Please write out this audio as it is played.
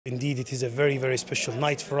Indeed, it is a very, very special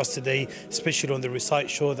night for us today, especially on the Recite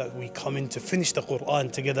show that we come in to finish the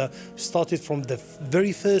Quran together. Started from the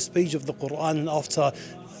very first page of the Quran, and after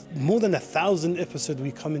more than 1,000 episodes,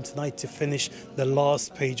 we come in tonight to finish the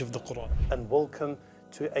last page of the Quran. And welcome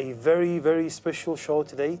to a very, very special show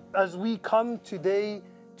today. As we come today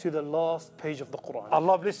to the last page of the Quran.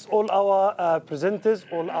 Allah bless all our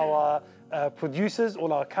presenters, all our producers,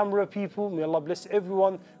 all our camera people. May Allah bless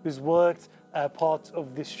everyone who's worked part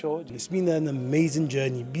of this show. It's been an amazing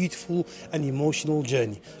journey, beautiful and emotional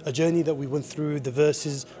journey. A journey that we went through the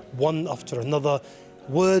verses one after another,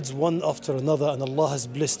 words one after another, and Allah has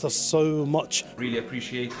blessed us so much. Really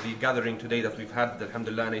appreciate the gathering today that we've had,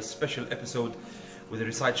 Alhamdulillah, and a special episode with the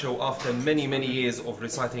Recite show after many, many years of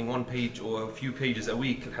reciting one page or a few pages a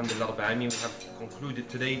week. Alhamdulillah Rabbil Alameen, we have concluded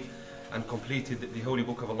today and completed the holy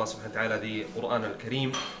book of Allah subhanahu wa ta'ala, the Quran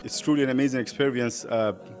al-Kareem. It's truly an amazing experience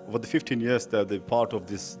over the 15 years that they're part of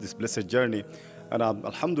this blessed journey. And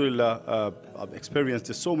Alhamdulillah, I've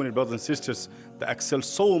experienced so many brothers and sisters that excel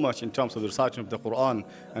so much in terms of the recitation of the Quran,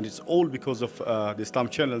 and it's all because of the Islam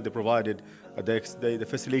channel they provided. They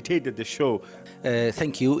facilitated the show.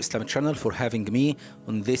 Thank you, Islamic Channel, for having me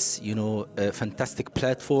on this, fantastic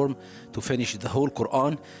platform to finish the whole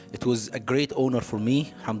Quran. It was a great honor for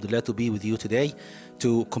me, alhamdulillah, to be with you today,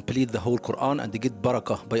 to complete the whole Quran and to get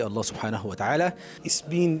barakah by Allah subhanahu wa ta'ala. It's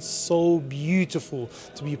been so beautiful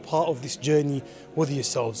to be part of this journey with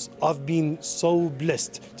yourselves. I've been so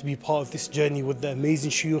blessed to be part of this journey with the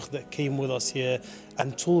amazing Sheikhs that came with us here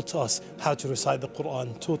and taught us how to recite the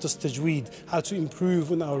Quran, taught us tajweed, how to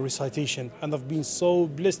improve on our recitation. And I've been so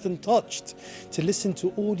blessed and touched to listen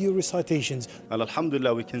to all your recitations. And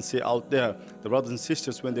Alhamdulillah, we can see out there the brothers and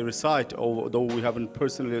sisters when they recite, although we haven't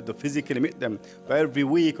personally physically met them, but every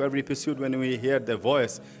week or every episode when we hear their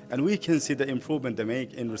voice, and we can see the improvement they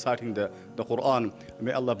make in reciting the Quran.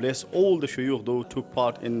 May Allah bless all the shuyukh who took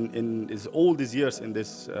part in all these years in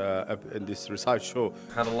this Recite show.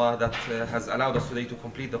 Allah that has allowed us today to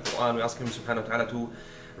complete the Quran. We ask Him subhanahu wa ta'ala to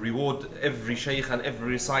reward every Sheikh and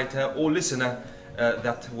every reciter or listener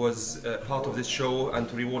that was part of this show, and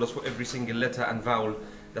to reward us for every single letter and vowel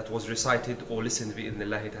that was recited or listened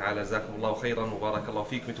bi'idhnillahi ta'ala. Jazakumullahu khairan wa barakallahu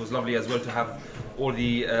feekum. It was lovely as well to have all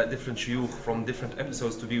the different shuyukh from different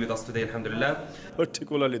episodes to be with us today, alhamdulillah.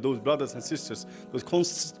 Particularly those brothers and sisters, those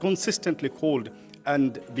consistently called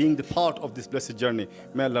and being the part of this blessed journey.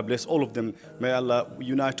 May Allah bless all of them. May Allah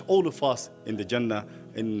unite all of us in the Jannah,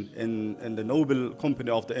 in the noble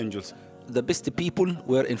company of the angels. The best people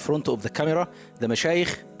were in front of the camera, the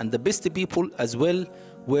Mashaykh, and the best people as well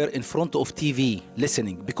were in front of TV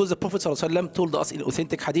listening, because the Prophet ﷺ told us in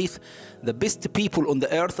authentic hadith, the best people on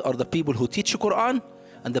the earth are the people who teach Quran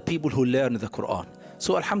and the people who learn the Quran.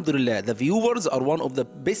 So alhamdulillah, the viewers are one of the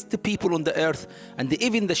best people on the earth, and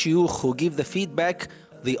even the shuyukh who give the feedback,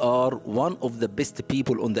 they are one of the best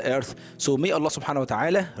people on the earth. So may Allah subhanahu wa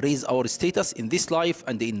ta'ala raise our status in this life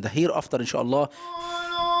and in the hereafter, inshallah.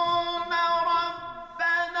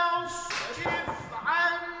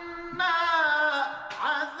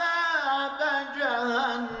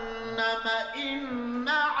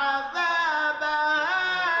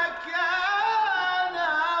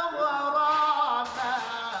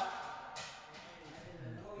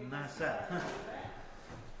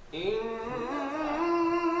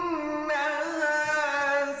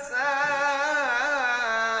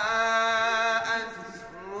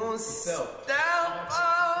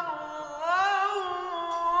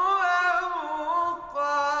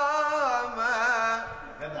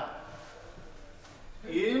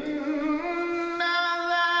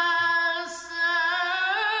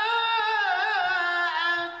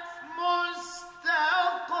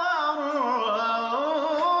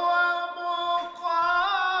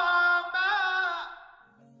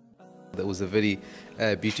 That was a very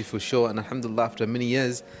beautiful show, and alhamdulillah, after many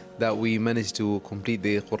years that we managed to complete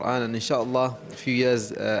the Quran, and inshallah a few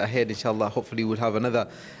years ahead, inshallah, hopefully we'll have another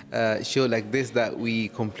show like this, that we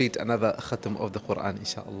complete another khatam of the Quran,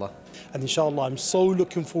 inshallah. And inshallah, I'm so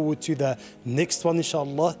looking forward to the next one,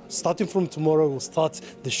 inshallah. Starting from tomorrow, we'll start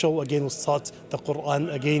the show again, we'll start the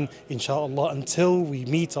Quran again, inshallah, until we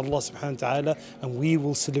meet Allah subhanahu wa ta'ala, and we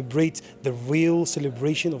will celebrate the real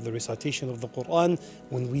celebration of the recitation of the Quran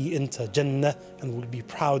when we enter Jannah, and we'll be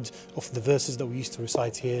proud of the verses that we used to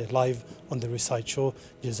recite here live on the Recite show.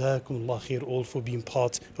 Jazakumullah khair all for being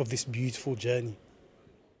part of this beautiful journey.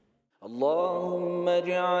 اللهم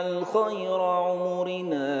اجعل خير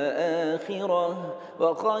عمرنا آخرة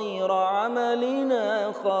وخير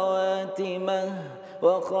عملنا خواتمة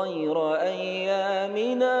وخير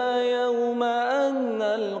أيامنا يوم أن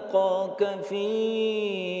نلقاك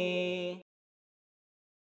فيه